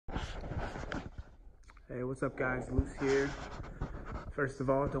Hey, what's up guys, Luce here. First of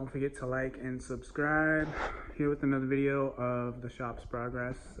all, don't forget to like and subscribe. Here with another video of the shop's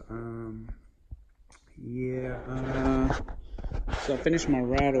progress. So I finished my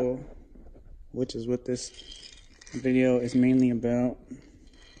rattle, which is what this video is mainly about.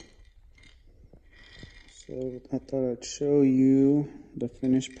 So I thought I'd show you the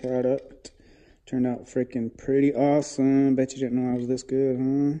finished product. Turned out freaking pretty awesome. Bet you didn't know I was this good,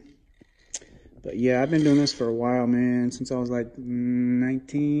 huh? But yeah, I've been doing this for a while, man, since I was like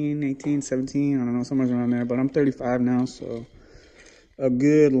 19, 18, 17, I don't know, somewhere around there. But I'm 35 now, so a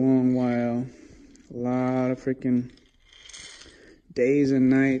good long while. A lot of freaking days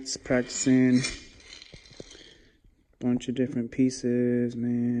and nights practicing. Bunch of different pieces,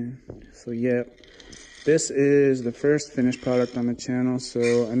 man. So yeah, this is the first finished product on the channel.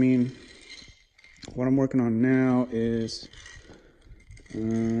 So, I mean, what I'm working on now is,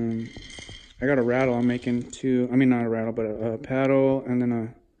 I got a rattle I'm making too. I mean, not a rattle, but a paddle. And then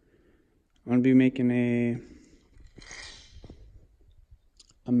I'm gonna be making a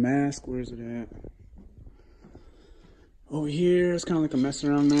mask. Where is it at? Over here. It's kind of like a mess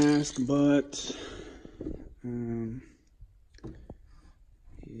around mask, but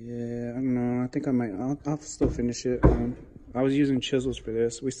yeah, I don't know. I think I might. I'll still finish it. I was using chisels for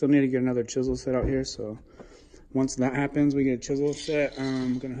this. We still need to get another chisel set out here, so once that happens, we get a chisel set.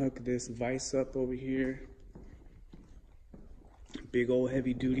 I'm gonna hook this vise up over here. Big old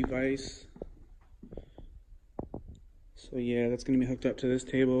heavy duty vise. So yeah, that's gonna be hooked up to this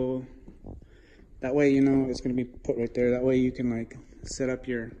table. That way, you know, it's gonna be put right there. That way you can like set up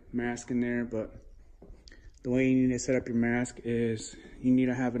your mask in there. But the way you need to set up your mask is you need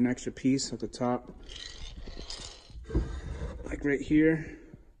to have an extra piece at the top, like right here.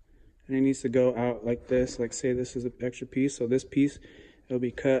 And it needs to go out like this, like say this is an extra piece. So this piece, it'll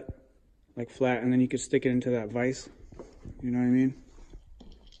be cut like flat, and then you can stick it into that vise. You know what I mean?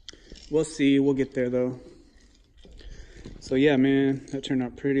 We'll see, we'll get there though. So yeah, man, that turned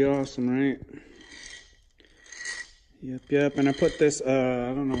out pretty awesome, right? Yep, and I put this,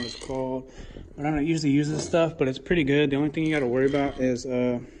 I don't know what it's called, but I don't usually use this stuff, but it's pretty good. The only thing you gotta worry about is,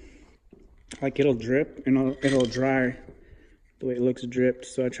 like it'll drip and it'll dry. The way it looks dripped.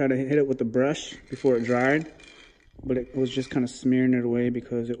 So I tried to hit it with the brush before it dried, but it was just kind of smearing it away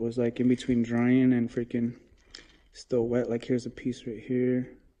because it was like in between drying and freaking still wet. Like here's a piece right here.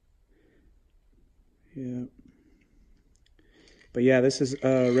 Yeah. But yeah, this is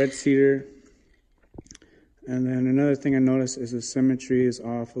red cedar. And then another thing I noticed is the symmetry is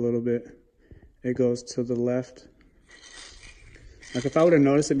off a little bit. It goes to the left. Like if I would have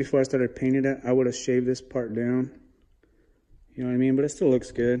noticed it before I started painting it, I would have shaved this part down. You know what I mean? But it still looks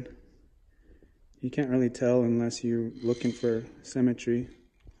good. You can't really tell unless you're looking for symmetry.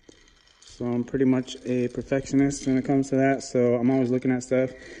 So I'm pretty much a perfectionist when it comes to that. So I'm always looking at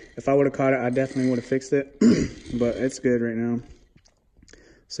stuff. If I would have caught it, I definitely would have fixed it. But it's good right now.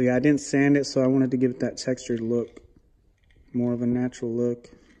 So yeah, I didn't sand it, so I wanted to give it that textured look. More of a natural look.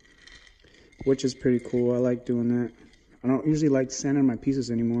 Which is pretty cool. I like doing that. I don't usually like sanding my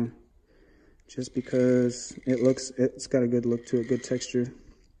pieces anymore, just because it's got a good look to it, good texture.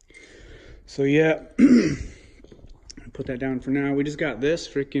 So yeah, put that down for now. We just got this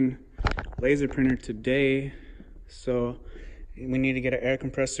freaking laser printer today, so we need to get an air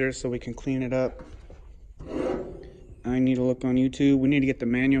compressor so we can clean it up. I need to look on YouTube. We need to get the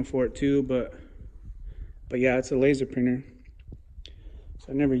manual for it too, but yeah, it's a laser printer. So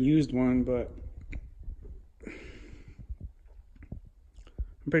I never used one, but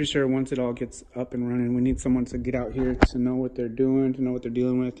I'm pretty sure once it all gets up and running, we need someone to get out here to know what they're doing, to know what they're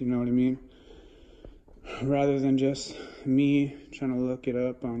dealing with, you know what I mean? Rather than just me trying to look it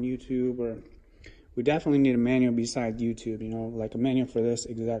up on YouTube. Or we definitely need a manual besides YouTube, you know, like a manual for this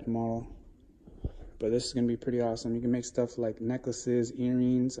exact model. But this is going to be pretty awesome. You can make stuff like necklaces,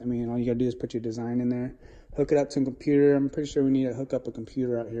 earrings. I mean, all you got to do is put your design in there. Hook it up to a computer. I'm pretty sure we need to hook up a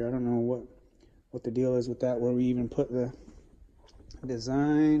computer out here. I don't know what the deal is with that, where we even put the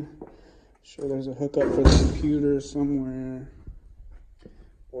design. Sure, there's a hookup for the computer somewhere.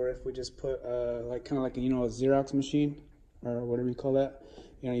 Or if we just put like kind of like a, you know, a Xerox machine or whatever you call that.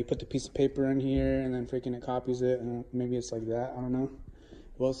 You know, you put the piece of paper in here and then freaking it copies it, and maybe it's like that. I don't know.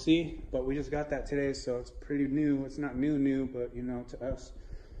 We'll see. But we just got that today, so it's pretty new. It's not new, but you know, to us.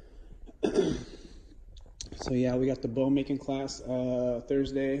 So yeah, we got the bow making class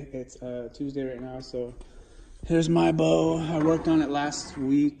Thursday. It's Tuesday right now, so here's my bow. I worked on it last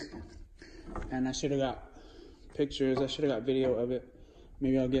week, and I should have got pictures. I should have got video of it.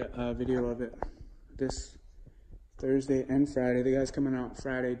 Maybe I'll get a video of it this Thursday and Friday. The guy's coming out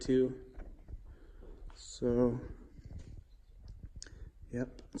Friday too. So, yep,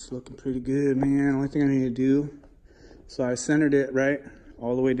 it's looking pretty good, man. Only thing I need to do, so I centered it right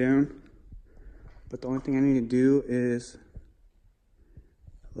all the way down, but the only thing I need to do is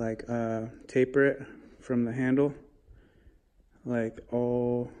like taper it from the handle, like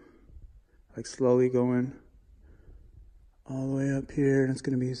slowly going all the way up here, and it's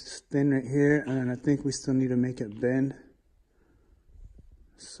gonna be thin right here, and I think we still need to make it bend.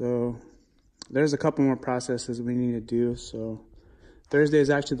 So there's a couple more processes we need to do. So Thursday is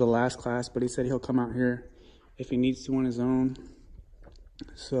actually the last class, but he said he'll come out here if he needs to on his own.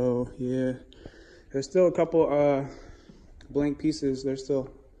 So yeah, there's still a couple blank pieces. There's still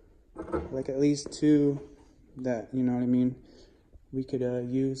like at least 2 that, you know what I mean, we could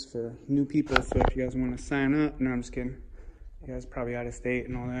use for new people. So if you guys want to sign up, no, I'm just kidding. You guys probably out of state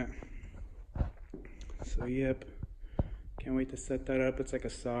and all that. So yep, can't wait to set that up. It's like a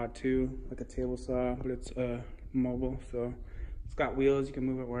saw too, like a table saw, but it's mobile. So it's got wheels, you can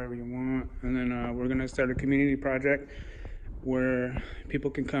move it wherever you want. And then we're gonna start a community project where people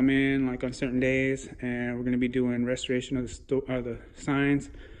can come in like on certain days, and we're gonna be doing restoration of the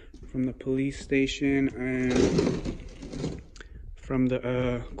signs from the police station and from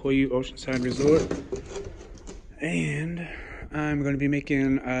the Koyu Oceanside Resort. And I'm gonna be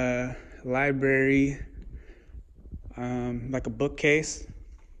making a library, like a bookcase.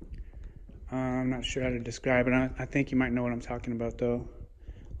 I'm not sure how to describe it. I think you might know what I'm talking about though.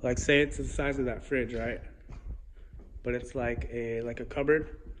 Like say it's the size of that fridge, right? But it's like a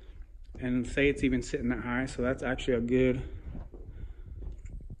cupboard, and say it's even sitting that high. So that's actually a good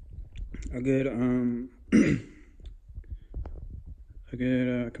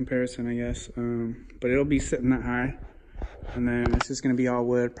comparison, I guess. But it'll be sitting that high, and then it's just gonna be all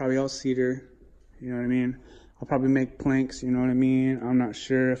wood, probably all cedar. You know what I mean? I'll probably make planks. You know what I mean? I'm not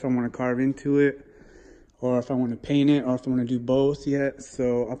sure if I want to carve into it, or if I want to paint it, or if I want to do both yet.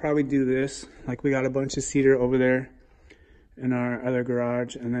 So I'll probably do this. Like we got a bunch of cedar over there in our other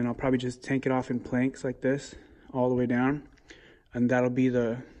garage, and then I'll probably just tank it off in planks like this all the way down, and that'll be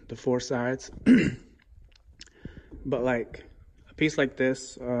the 4 sides. But like a piece like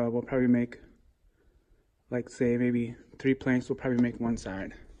this, we'll probably make, like say maybe 3 planks, we'll probably make 1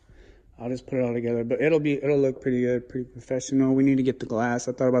 side. I'll just put it all together, but it'll look pretty good, pretty professional. We need to get the glass.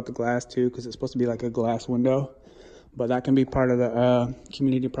 I thought about the glass too, because it's supposed to be like a glass window, but that can be part of the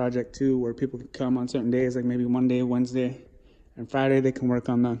community project too, where people can come on certain days, like maybe Monday, Wednesday, and Friday they can work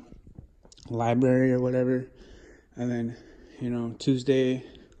on the library or whatever, and then, you know, Tuesday,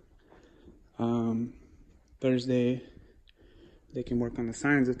 Thursday, they can work on the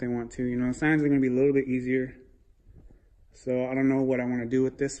signs if they want to. You know, signs are going to be a little bit easier. So I don't know what I want to do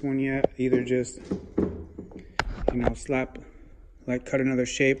with this one yet. Either just, you know, cut another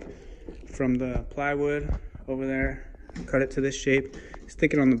shape from the plywood over there, cut it to this shape,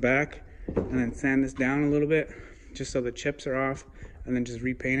 stick it on the back, and then sand this down a little bit, just so the chips are off, and then just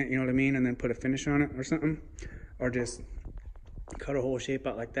repaint it, you know what I mean, and then put a finish on it or something. Or just cut a whole shape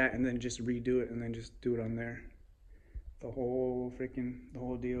out like that and then just redo it and then just do it on there. The whole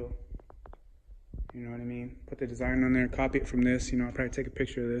deal. You know what I mean? Put the design on there, copy it from this, you know, I'll probably take a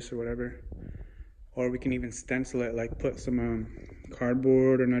picture of this or whatever. Or we can even stencil it, like put some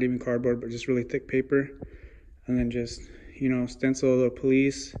cardboard, or not even cardboard, but just really thick paper. And then just, you know, stencil the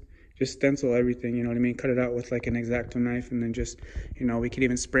police, just stencil everything, you know what I mean? Cut it out with like an X-Acto knife, and then just, you know, we could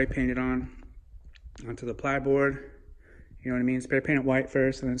even spray paint it onto the plyboard. You know what I mean? Spray paint it white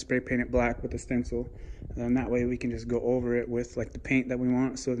first, and then spray paint it black with the stencil. And then that way we can just go over it with like the paint that we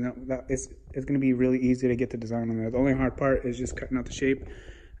want. So that it's going to be really easy to get the design on there. The only hard part is just cutting out the shape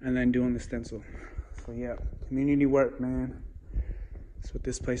and then doing the stencil. So yeah, community work, man. That's what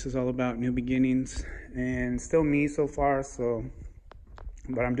this place is all about, new beginnings. And still me so far, so,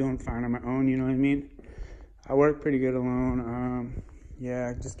 but I'm doing fine on my own, you know what I mean? I work pretty good alone.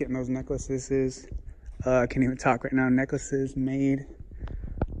 Yeah, just getting those necklaces. I can't even talk right now. Necklaces made.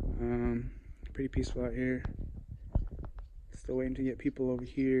 Pretty peaceful out here. Still waiting to get people over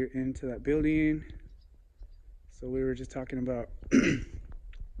here into that building. So we were just talking about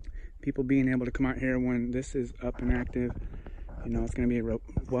people being able to come out here when this is up and active. You know, it's going to be a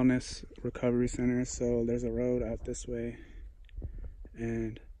wellness recovery center. So there's a road out this way.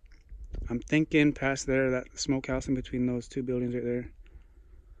 And I'm thinking past there, that smokehouse in between those 2 buildings right there.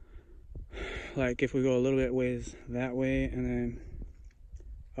 Like if we go a little bit ways that way, and then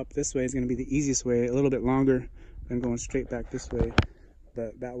up this way is going to be the easiest way, a little bit longer than going straight back this way,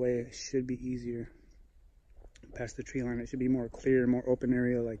 but that way it should be easier past the tree line. It should be more clear, more open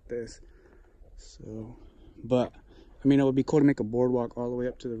area like this. So, but I mean, it would be cool to make a boardwalk all the way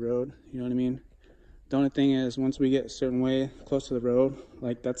up to the road, you know what I mean? The only thing is, once we get a certain way close to the road,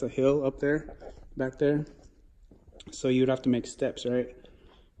 like that's a hill up there, back there. So you'd have to make steps, right?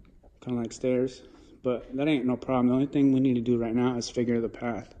 Kind of like stairs. But that ain't no problem. The only thing we need to do right now is figure the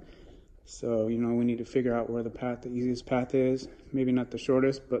path. So, you know, we need to figure out where the easiest path is. Maybe not the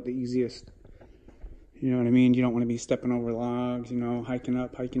shortest, but the easiest. You know what I mean? You don't want to be stepping over logs, you know, hiking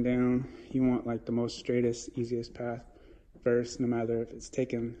up, hiking down. You want like the most straightest, easiest path first, no matter if it's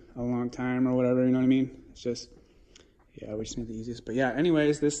taken a long time or whatever, you know what I mean? It's just, yeah, we just need the easiest. But yeah,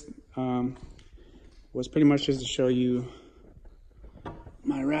 anyways, this was pretty much just to show you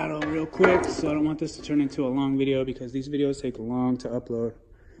my rattle real quick. So I don't want this to turn into a long video because these videos take long to upload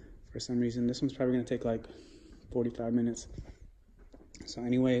for some reason. This one's probably going to take like 45 minutes. So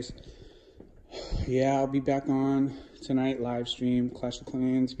anyways, yeah, I'll be back on tonight, live stream Clash of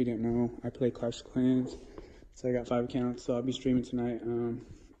Clans. If you didn't know, I play Clash of Clans. So I got 5 accounts, so I'll be streaming tonight.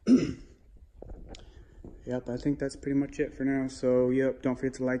 Yep, I think that's pretty much it for now. So, yep, don't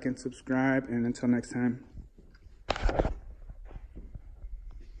forget to like and subscribe. And until next time.